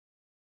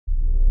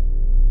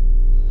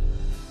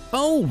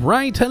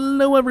Alright,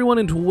 hello everyone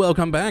and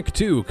welcome back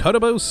to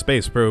Kottabos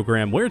Space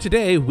Program, where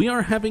today we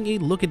are having a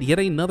look at yet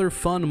another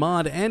fun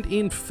mod, and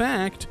in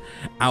fact,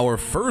 our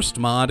first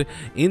mod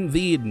in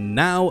the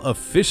now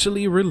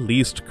officially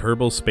released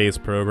Kerbal Space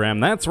Program.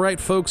 That's right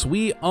folks,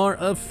 we are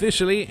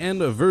officially in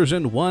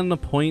version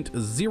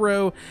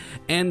 1.0,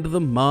 and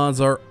the mods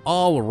are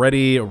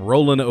already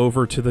rolling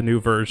over to the new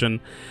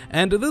version.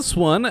 And this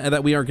one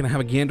that we are going to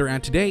have a gander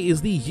at today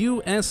is the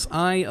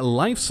USI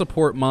Life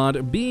Support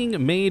mod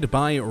being made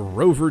by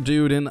Rover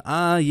Dude, and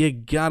you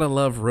gotta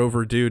love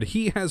Rover Dude.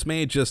 He has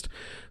made just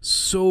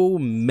so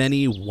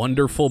many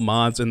wonderful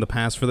mods in the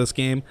past for this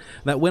game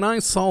that when I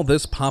saw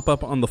this pop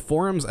up on the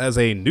forums as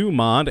a new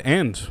mod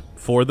and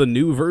for the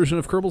new version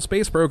of Kerbal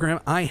Space Program,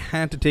 I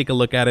had to take a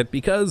look at it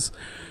because,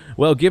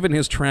 well, given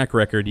his track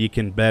record, you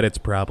can bet it's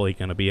probably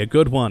going to be a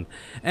good one.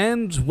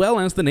 And, well,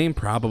 as the name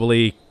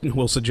probably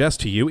will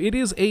suggest to you, it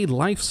is a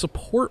life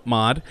support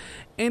mod,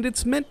 and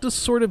it's meant to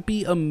sort of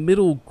be a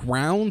middle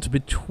ground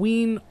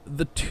between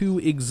the two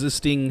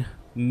existing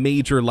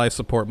major life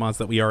support mods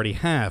that we already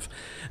have.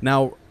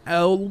 Now,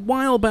 a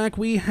while back,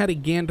 we had a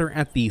gander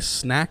at the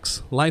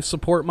Snacks life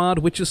support mod,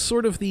 which is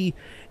sort of the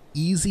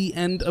easy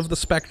end of the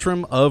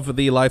spectrum of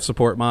the life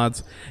support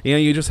mods. You know,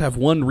 you just have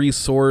one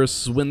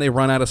resource. When they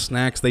run out of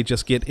snacks, they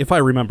just get, if I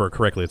remember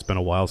correctly, it's been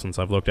a while since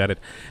I've looked at it,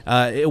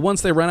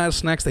 once they run out of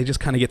snacks, they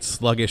just kind of get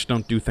sluggish,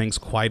 don't do things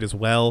quite as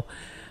well.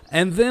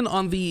 And then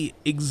on the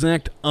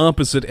exact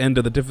opposite end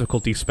of the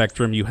difficulty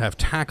spectrum, you have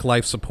TAC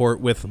life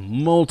support with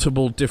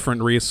multiple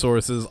different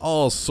resources,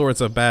 all sorts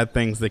of bad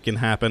things that can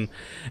happen.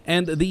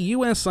 And the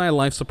USI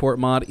life support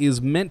mod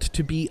is meant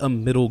to be a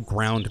middle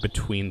ground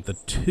between the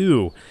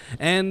two,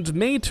 and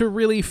made to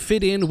really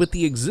fit in with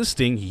the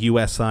existing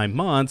USI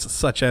mods,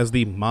 such as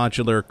the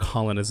modular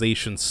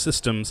colonization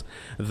systems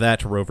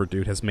that Rover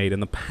Dude has made in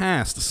the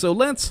past. So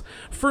let's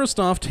first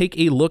off take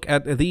a look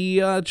at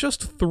the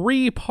just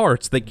 3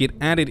 parts that get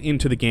added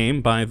into the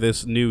game by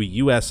this new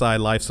USI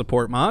life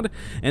support mod,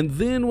 and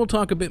then we'll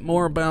talk a bit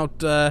more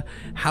about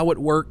how it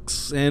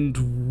works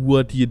and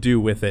what you do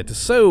with it.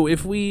 So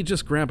if we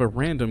just grab a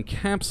random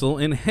capsule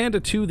and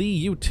head to the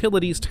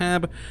utilities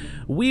tab,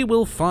 we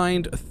will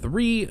find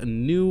 3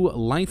 new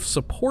life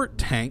support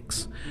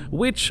tanks,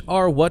 which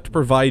are what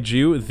provide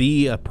you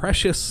the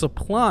precious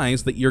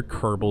supplies that your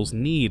Kerbals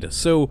need.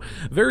 So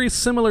very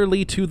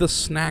similarly to the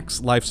Snacks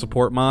life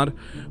support mod,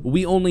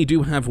 we only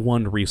do have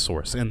one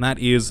resource, and that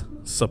is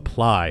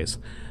supplies.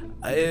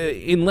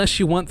 Unless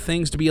you want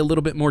things to be a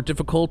little bit more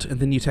difficult, and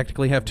then you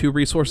technically have 2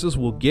 resources.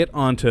 We'll get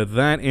onto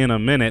that in a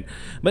minute.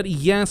 But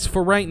yes,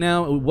 for right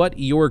now, what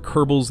your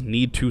Kerbals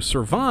need to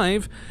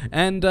survive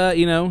and,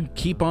 you know,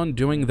 keep on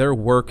doing their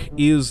work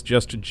is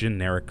just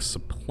generic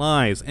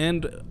supplies.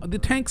 And the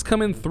tanks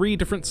come in 3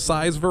 different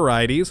size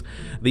varieties.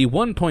 The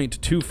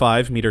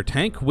 1.25 meter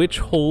tank, which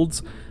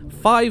holds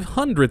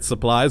 500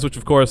 supplies, which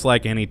of course,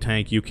 like any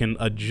tank, you can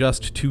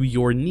adjust to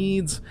your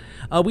needs.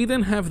 We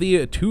then have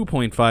the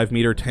 2.5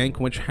 meter tank,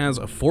 which has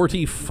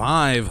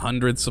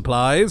 4,500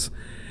 supplies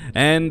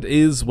and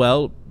is,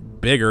 well,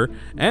 bigger.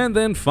 And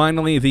then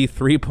finally the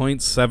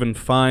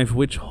 3.75,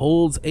 which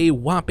holds a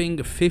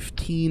whopping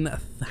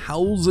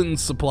 15,000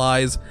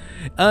 supplies,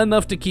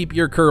 enough to keep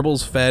your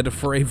Kerbals fed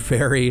for a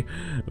very,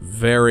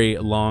 very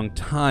long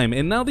time.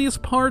 And now these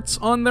parts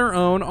on their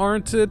own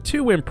aren't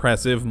too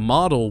impressive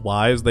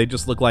model-wise. They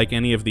just look like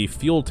any of the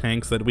fuel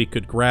tanks that we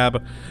could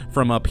grab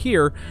from up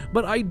here,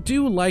 but I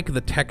do like the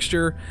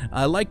texture.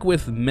 Like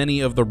with many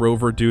of the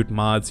Rover Dude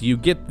mods, you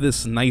get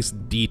this nice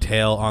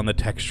detail on the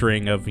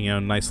texturing of, you know,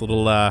 nice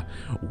little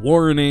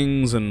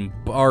warnings and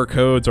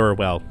barcodes, or,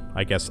 well,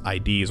 I guess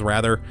IDs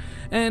rather,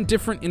 and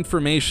different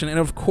information, and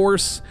of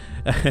course,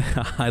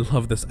 I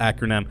love this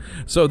acronym.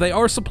 So they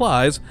are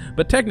supplies,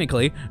 but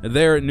technically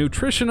they're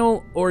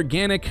Nutritional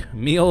Organic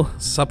Meal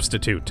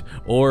Substitute,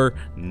 or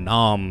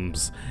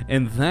NOMS,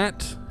 and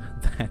that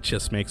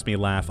just makes me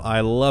laugh.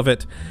 I love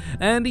it.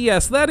 And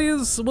yes, that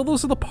is, well,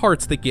 those are the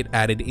parts that get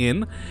added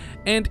in.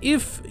 And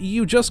if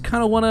you just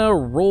kind of want to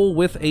roll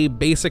with a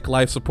basic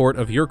life support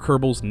of your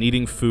Kerbals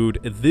needing food,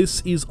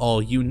 this is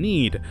all you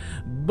need.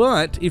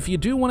 But if you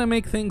do want to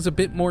make things a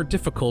bit more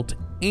difficult,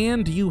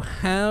 and you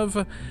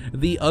have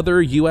the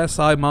other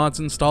USI mods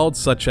installed,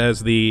 such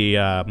as the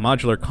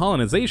modular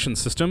colonization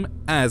system,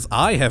 as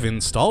I have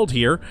installed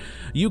here,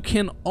 you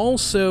can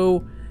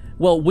also,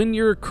 well, when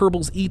your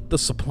Kerbals eat the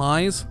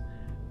supplies,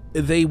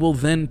 they will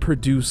then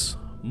produce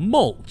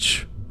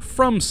mulch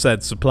from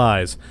said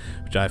supplies,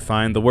 which I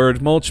find the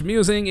word mulch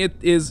amusing. It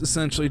is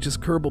essentially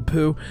just Kerbal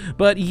poo,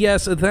 but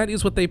yes, that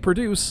is what they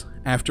produce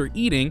after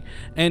eating,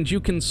 and you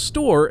can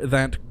store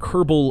that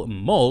Kerbal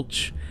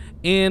mulch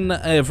in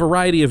a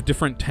variety of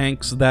different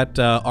tanks that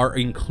are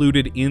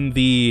included in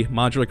the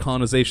modular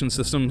colonization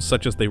system,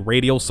 such as the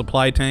radial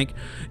supply tank.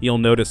 You'll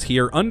notice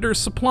here under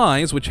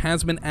supplies, which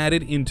has been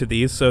added into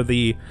these, so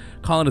the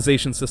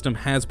colonization system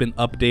has been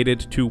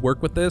updated to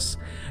work with this.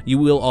 You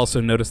will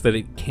also notice that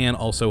it can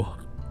also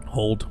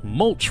hold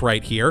mulch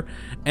right here,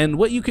 and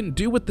what you can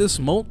do with this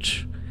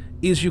mulch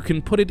is you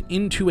can put it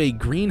into a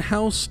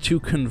greenhouse to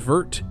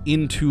convert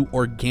into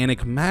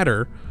organic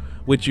matter,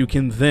 which you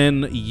can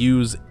then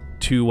use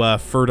to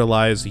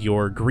fertilize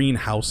your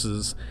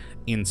greenhouses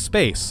in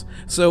space.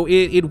 So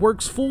it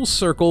works full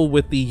circle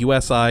with the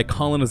USI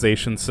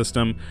colonization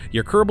system.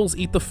 Your Kerbals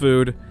eat the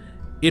food,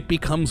 it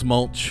becomes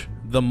mulch.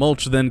 The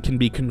mulch then can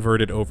be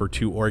converted over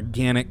to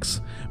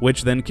organics,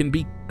 which then can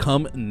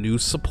become new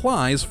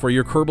supplies for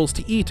your Kerbals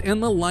to eat,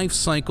 and the life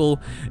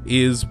cycle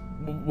is,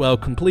 well,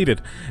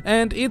 completed.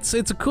 And it's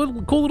a cool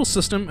little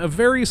system,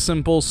 very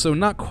simple, so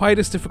not quite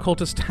as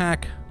difficult as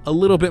TAC, a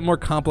little bit more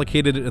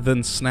complicated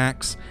than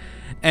snacks.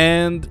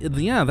 And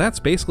yeah, that's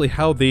basically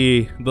how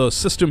the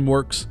system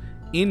works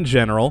in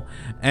general,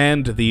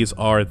 and these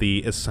are the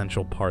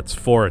essential parts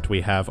for it.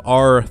 We have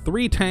our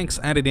 3 tanks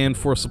added in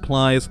for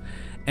supplies,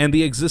 and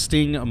the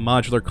existing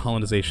modular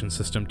colonization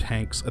system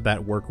tanks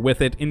that work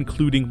with it,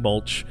 including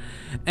mulch.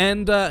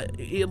 And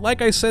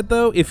like I said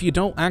though, if you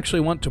don't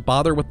actually want to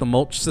bother with the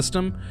mulch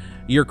system,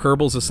 your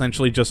Kerbals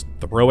essentially just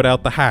throw it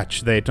out the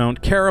hatch. They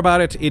don't care about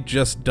it, it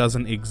just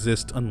doesn't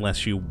exist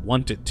unless you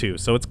want it to.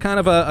 So it's kind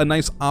of a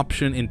nice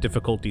option in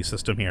difficulty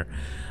system here.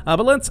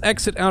 But let's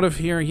exit out of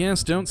here.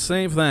 Yes, don't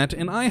save that.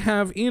 And I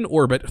have in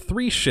orbit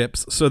 3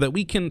 ships so that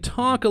we can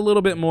talk a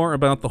little bit more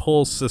about the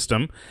whole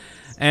system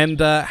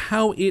and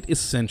how it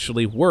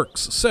essentially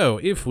works. So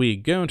if we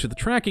go to the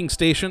tracking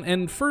station,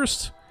 and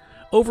first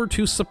over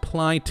to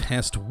supply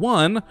test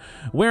 1,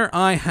 where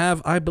I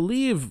have, I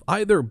believe,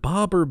 either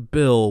Bob or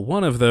Bill,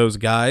 one of those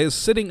guys,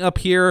 sitting up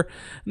here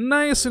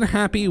nice and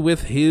happy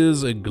with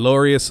his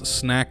glorious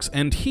snacks,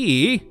 and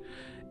he,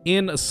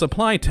 in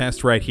supply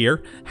test right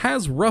here,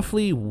 has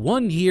roughly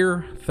 1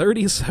 year,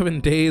 37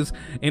 days,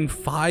 and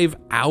 5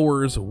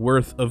 hours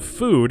worth of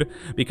food,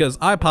 because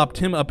I popped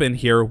him up in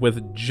here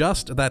with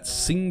just that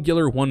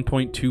singular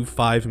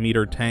 1.25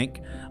 meter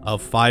tank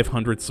of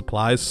 500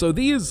 supplies. So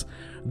these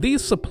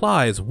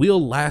supplies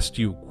will last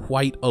you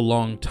quite a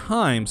long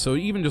time. So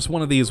even just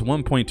one of these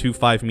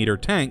 1.25 meter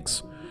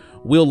tanks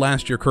will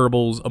last your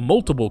Kerbals,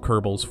 multiple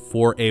Kerbals,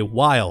 for a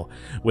while.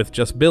 With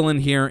just Bill in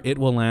here, it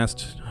will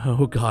last,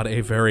 oh god, a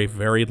very,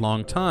 very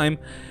long time.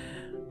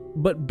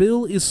 But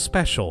Bill is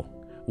special.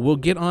 We'll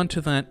get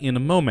onto that in a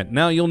moment.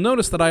 Now, you'll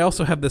notice that I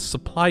also have this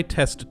supply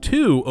test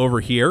 2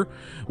 over here,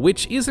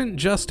 which isn't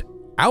just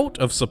out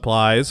of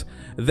supplies,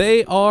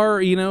 they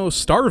are, you know,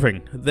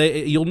 starving.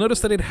 You'll notice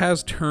that it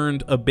has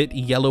turned a bit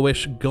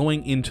yellowish,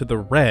 going into the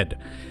red.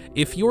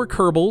 If your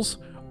Kerbals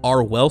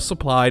are well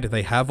supplied,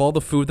 they have all the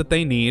food that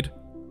they need,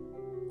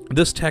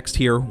 this text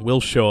here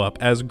will show up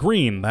as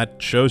green. That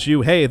shows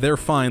you, hey, they're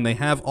fine, they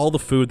have all the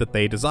food that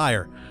they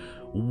desire.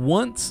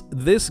 Once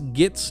this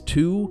gets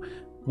to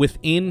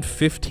within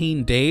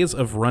 15 days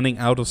of running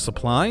out of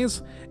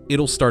supplies,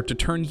 it'll start to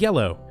turn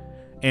yellow.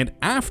 And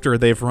after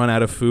they've run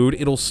out of food,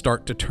 it'll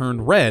start to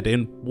turn red.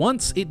 And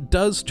once it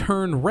does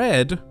turn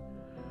red,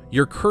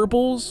 your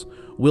Kerbals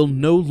will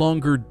no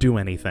longer do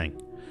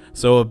anything.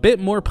 So a bit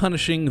more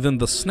punishing than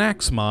the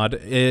snacks mod,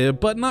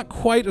 but not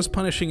quite as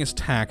punishing as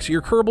tax.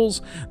 Your Kerbals,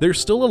 they're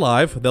still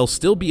alive, they'll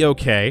still be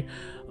okay,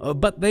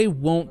 but they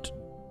won't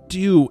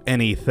do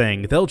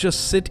anything. They'll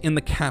just sit in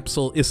the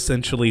capsule,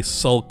 essentially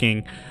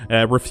sulking,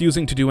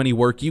 refusing to do any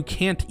work. You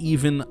can't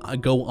even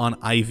go on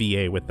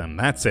IVA with them.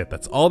 That's it.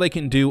 That's all they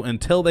can do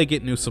until they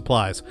get new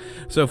supplies.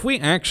 So if we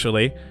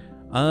actually,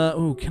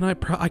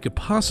 I could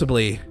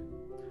possibly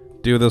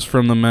do this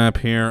from the map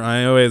here.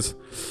 I always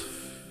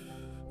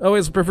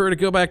prefer to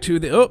go back to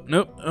the, oh,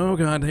 nope, oh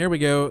god, here we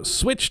go,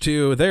 switch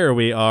to, there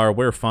we are,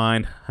 we're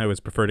fine. I always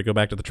prefer to go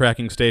back to the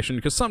tracking station,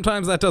 because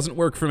sometimes that doesn't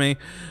work for me,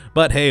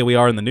 but hey, we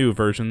are in the new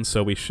version,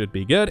 so we should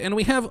be good. And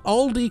we have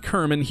Aldi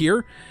Kerbin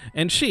here,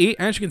 and she,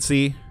 as you can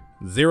see,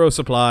 0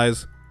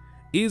 supplies,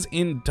 is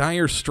in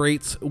dire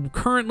straits.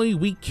 Currently,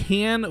 we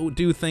can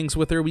do things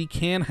with her, we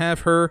can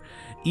have her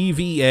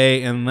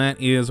EVA, and that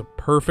is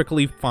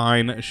perfectly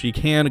fine. She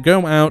can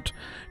go out,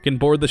 can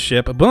board the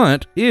ship,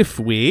 but if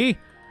we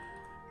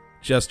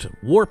just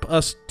warp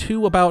us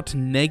to about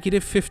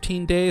negative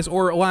 15 days,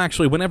 or well,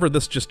 actually, whenever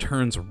this just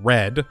turns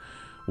red,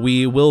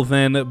 we will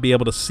then be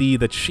able to see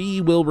that she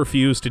will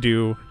refuse to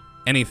do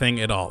anything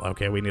at all.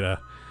 Okay, we need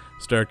to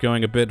start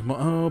going a bit more.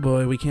 Oh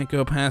boy, we can't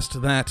go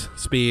past that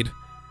speed.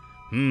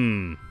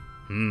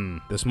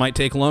 This might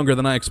take longer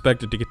than I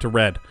expected to get to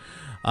red.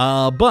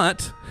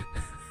 But,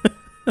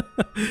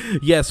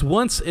 yes,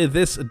 once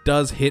this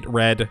does hit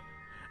red,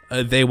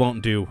 they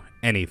won't do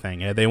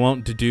anything. They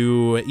won't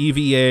do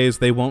EVAs,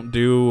 they won't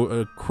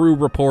do crew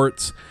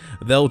reports,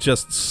 they'll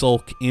just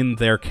sulk in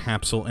their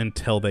capsule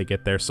until they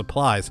get their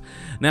supplies.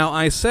 Now,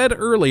 I said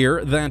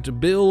earlier that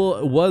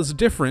Bill was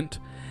different,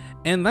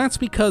 and that's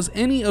because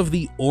any of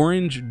the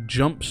orange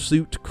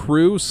jumpsuit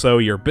crew, so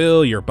your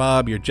Bill, your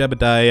Bob, your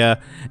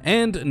Jebediah,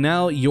 and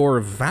now your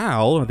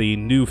Val, the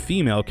new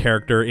female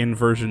character in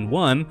version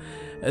 1,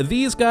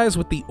 these guys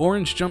with the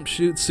orange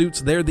jumpsuit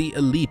suits, they're the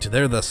elite,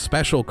 they're the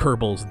special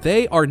Kerbals.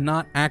 They are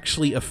not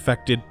actually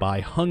affected by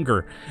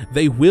hunger.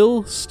 They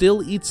will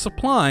still eat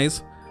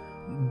supplies,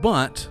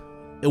 but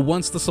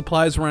once the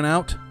supplies run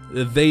out,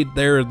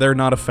 they're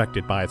not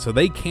affected by it, so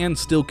they can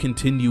still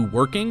continue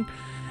working.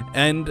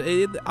 And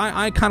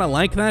I kind of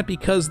like that,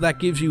 because that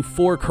gives you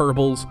 4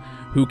 Kerbals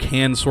who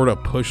can sort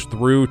of push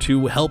through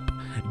to help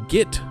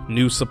get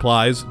new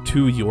supplies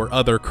to your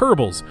other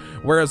Kerbals,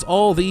 whereas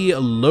all the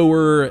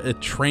lower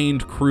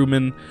trained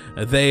crewmen,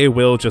 they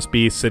will just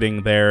be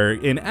sitting there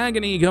in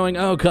agony going,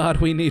 oh god,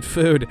 we need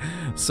food.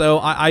 So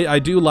I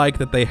do like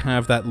that they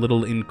have that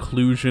little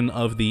inclusion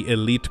of the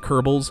elite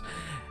Kerbals.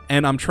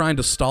 And I'm trying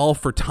to stall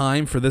for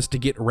time for this to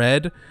get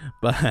red,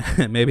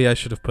 but maybe I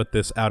should have put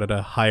this out at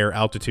a higher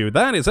altitude.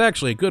 That is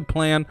actually a good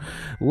plan.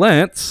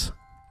 Let's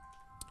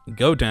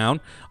go down.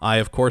 I,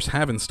 of course,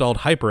 have installed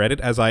HyperEdit,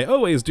 as I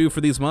always do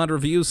for these mod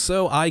reviews,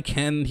 so I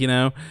can, you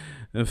know,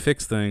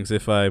 fix things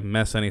if I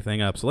mess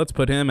anything up. So let's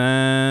put him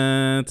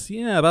at,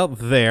 yeah, about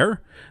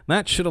there.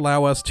 That should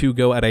allow us to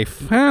go at a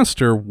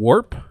faster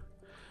warp.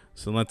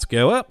 So let's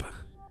go up,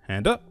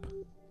 and up,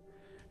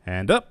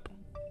 and up.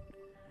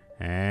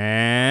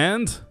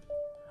 And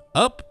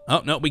up.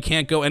 Oh, no, we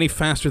can't go any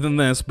faster than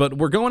this, but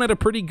we're going at a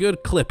pretty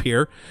good clip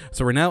here.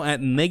 So we're now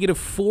at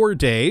 -4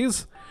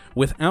 days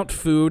without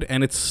food,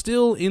 and it's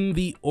still in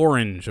the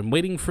orange. I'm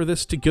waiting for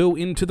this to go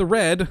into the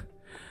red.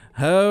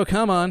 Oh,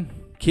 come on.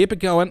 Keep it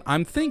going.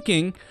 I'm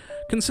thinking,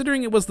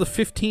 considering it was the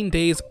 15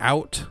 days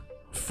out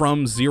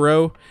from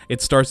 0,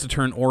 it starts to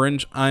turn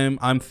orange.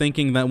 I'm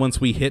thinking that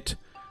once we hit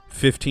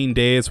 15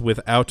 days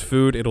without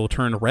food, it'll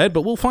turn red,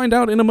 but we'll find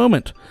out in a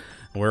moment.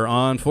 We're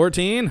on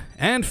 14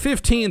 and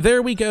 15.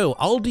 There we go.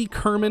 Aldi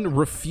Kerbin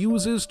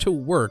refuses to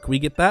work. We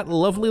get that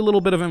lovely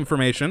little bit of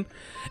information.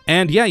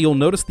 And yeah, you'll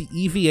notice the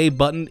EVA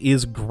button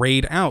is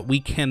grayed out. We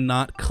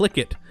cannot click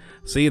it.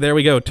 See, there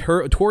we go.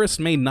 Tourists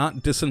may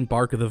not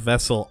disembark the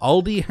vessel.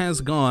 Aldi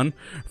has gone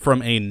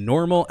from a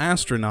normal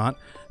astronaut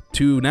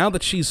to, now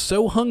that she's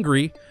so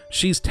hungry,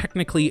 she's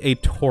technically a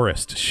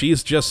tourist.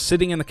 She's just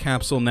sitting in the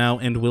capsule now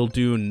and will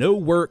do no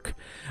work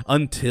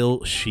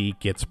until she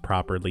gets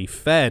properly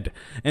fed.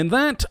 And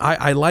that,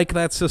 I like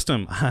that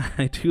system.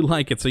 I do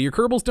like it. So your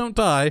Kerbals don't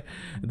die.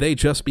 They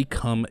just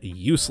become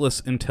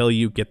useless until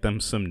you get them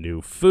some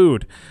new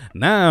food.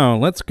 Now,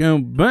 let's go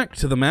back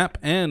to the map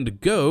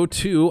and go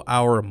to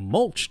our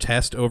mulch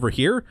test over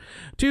here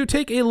to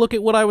take a look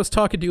at what I was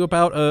talking to you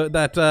about,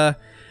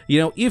 you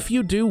know, if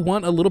you do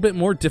want a little bit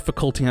more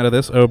difficulty out of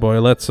this, oh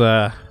boy, let's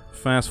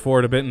fast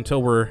forward a bit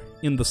until we're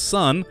in the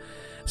sun.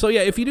 So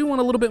yeah, if you do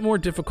want a little bit more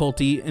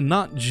difficulty, and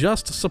not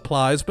just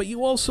supplies, but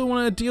you also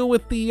want to deal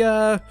with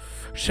the,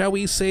 shall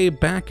we say,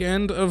 back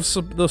end of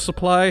the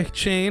supply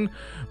chain,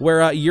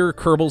 where your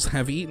Kerbals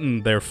have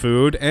eaten their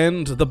food,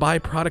 and the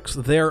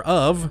byproducts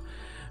thereof.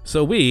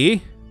 So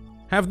we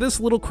have this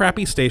little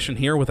crappy station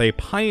here with a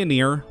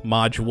Pioneer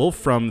module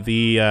from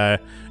the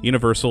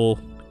Universal...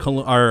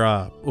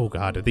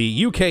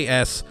 the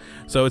UKS.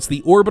 So it's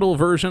the orbital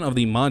version of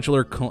the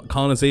modular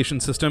colonization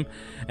system.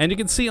 And you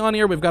can see on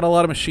here we've got a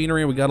lot of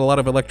machinery, we've got a lot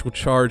of electrical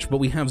charge, but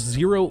we have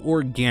 0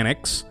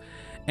 organics,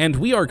 and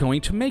we are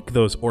going to make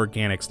those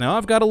organics. Now,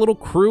 I've got a little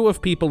crew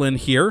of people in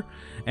here,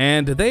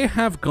 and they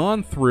have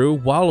gone through,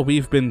 while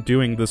we've been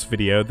doing this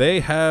video, they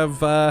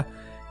have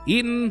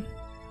eaten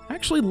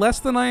actually less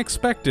than I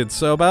expected,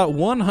 so about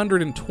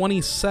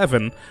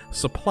 127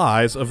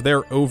 supplies of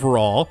their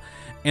overall.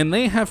 And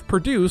they have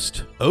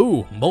produced,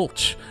 oh,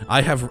 mulch.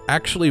 I have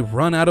actually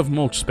run out of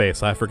mulch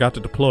space. I forgot to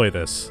deploy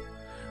this.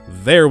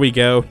 There we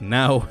go.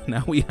 Now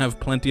we have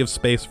plenty of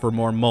space for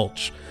more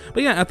mulch.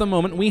 But yeah, at the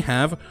moment we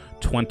have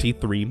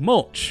 23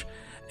 mulch.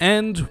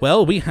 And,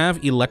 well, we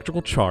have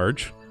electrical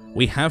charge,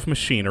 we have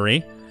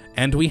machinery,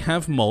 and we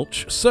have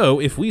mulch. So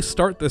if we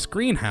start this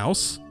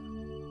greenhouse,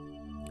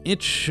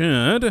 it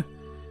should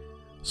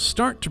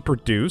start to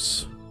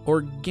produce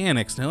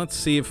organics. Now let's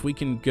see if we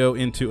can go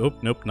into, oh,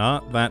 nope,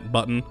 not that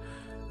button,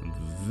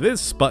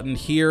 this button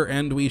here,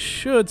 and we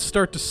should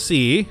start to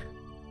see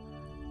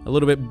a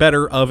little bit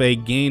better of a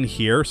gain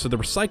here. So the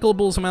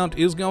recyclables amount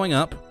is going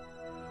up.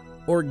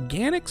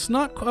 Organics,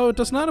 not, oh, it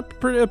does not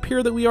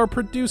appear that we are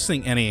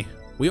producing any.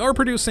 We are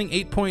producing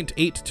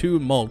 8.82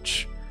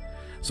 mulch.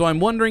 So I'm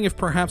wondering if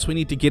perhaps we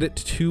need to get it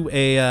to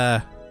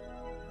a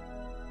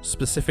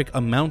specific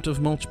amount of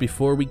mulch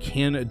before we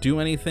can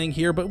do anything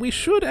here, but we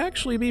should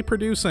actually be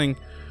producing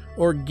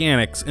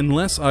organics,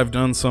 unless I've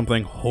done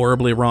something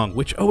horribly wrong,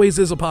 which always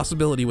is a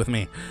possibility with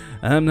me.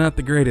 I'm not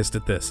the greatest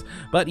at this.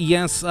 But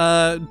yes,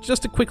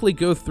 just to quickly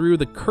go through,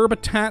 the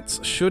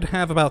Kerbonauts should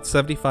have about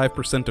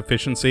 75%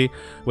 efficiency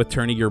with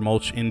turning your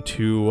mulch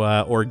into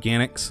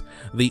organics.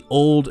 The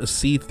old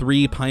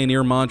C3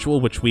 Pioneer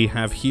module, which we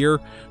have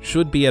here,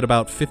 should be at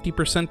about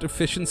 50%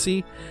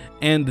 efficiency,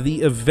 and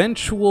the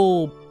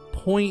eventual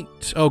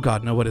oh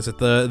god, no, what is it?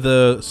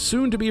 The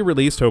soon-to-be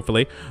released,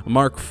 hopefully,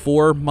 Mark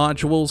IV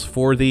modules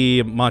for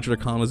the modular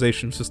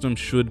colonization system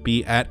should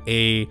be at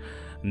a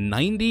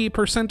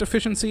 90%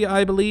 efficiency,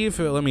 I believe.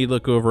 Let me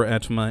look over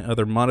at my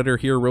other monitor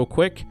here real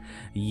quick.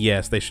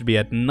 Yes, they should be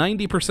at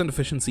 90%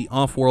 efficiency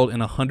off-world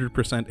and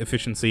 100%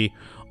 efficiency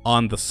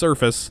on the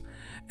surface.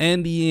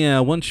 And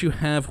yeah, once you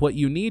have what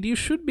you need, you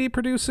should be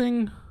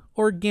producing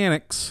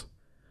organics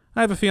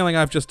I have a feeling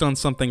I've just done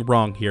something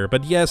wrong here,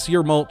 but yes,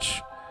 your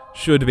mulch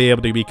should be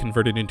able to be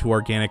converted into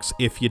organics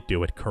if you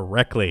do it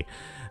correctly.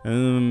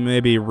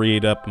 Maybe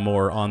read up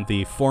more on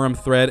the forum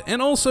thread, and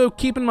also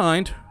keep in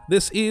mind,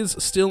 this is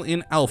still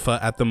in alpha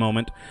at the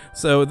moment,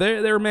 so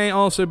there may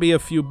also be a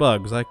few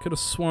bugs. I could have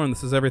sworn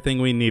this is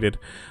everything we needed,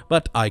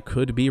 but I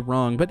could be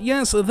wrong. But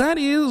yes, that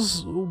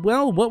is,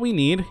 well, what we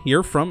need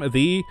here from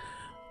the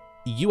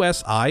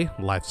USI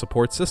Life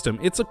Support system.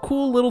 It's a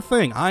cool little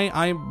thing.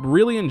 I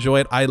really enjoy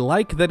it. I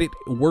like that it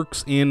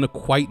works in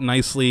quite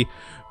nicely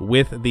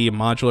with the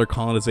modular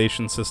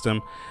colonization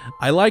system.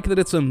 I like that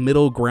it's a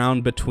middle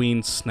ground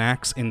between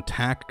snacks and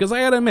tack, because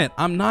I gotta admit,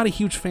 I'm not a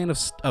huge fan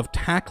of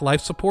tack life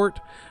support,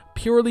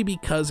 purely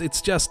because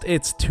it's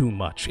too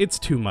much. It's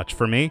too much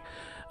for me.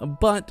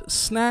 But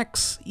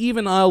snacks,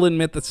 even I'll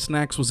admit that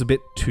snacks was a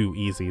bit too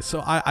easy.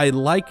 So I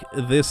like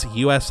this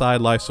USI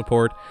Life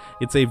Support.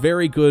 It's a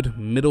very good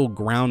middle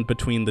ground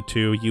between the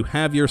two. You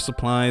have your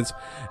supplies,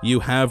 you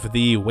have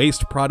the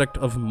waste product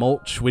of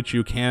mulch, which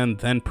you can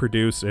then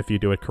produce, if you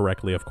do it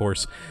correctly, of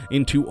course,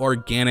 into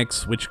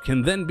organics, which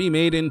can then be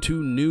made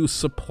into new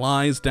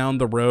supplies down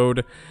the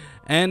road.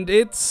 And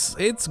it's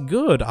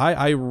good.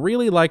 I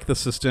really like the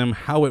system,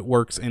 how it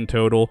works in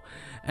total,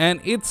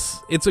 and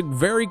it's a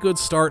very good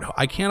start.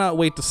 I cannot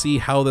wait to see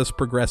how this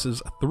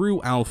progresses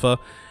through alpha.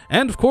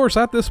 And of course,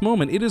 at this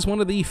moment, it is one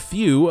of the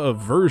few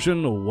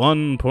version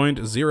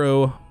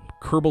 1.0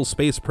 Kerbal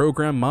Space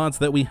Program mods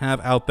that we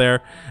have out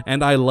there,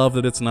 and I love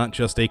that it's not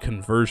just a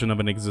conversion of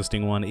an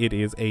existing one, it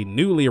is a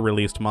newly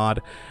released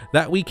mod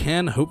that we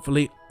can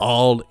hopefully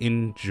all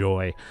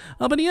enjoy.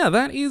 But yeah,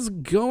 that is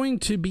going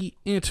to be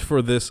it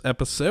for this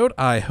episode.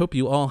 I hope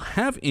you all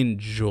have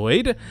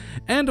enjoyed,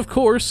 and of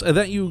course,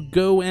 that you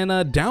go and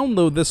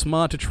download this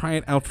mod to try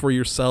it out for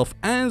yourself.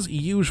 As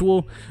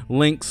usual,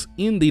 links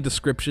in the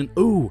description.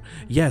 Oh,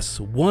 yes,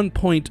 one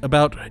point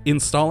about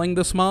installing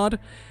this mod.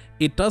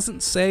 It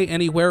doesn't say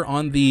anywhere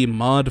on the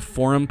mod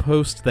forum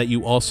post that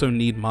you also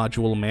need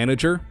Module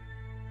Manager,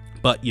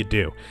 but you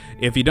do.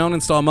 If you don't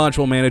install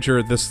Module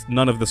Manager,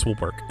 none of this will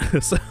work.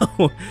 So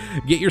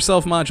get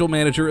yourself Module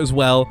Manager as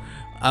well,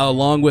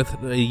 along with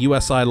the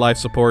USI Life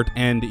Support,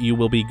 and you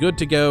will be good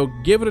to go.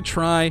 Give it a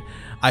try.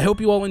 I hope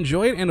you all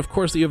enjoy it, and of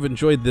course that you have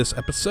enjoyed this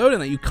episode,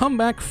 and that you come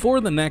back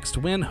for the next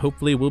when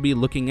hopefully we'll be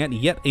looking at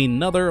yet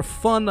another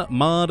fun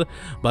mod.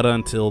 But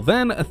until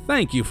then,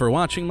 thank you for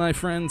watching, my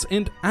friends,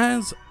 and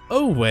as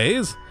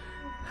always,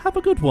 have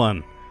a good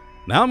one.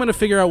 Now I'm going to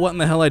figure out what in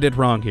the hell I did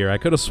wrong here. I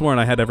could have sworn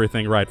I had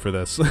everything right for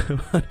this.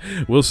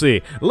 We'll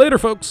see. Later,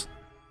 folks.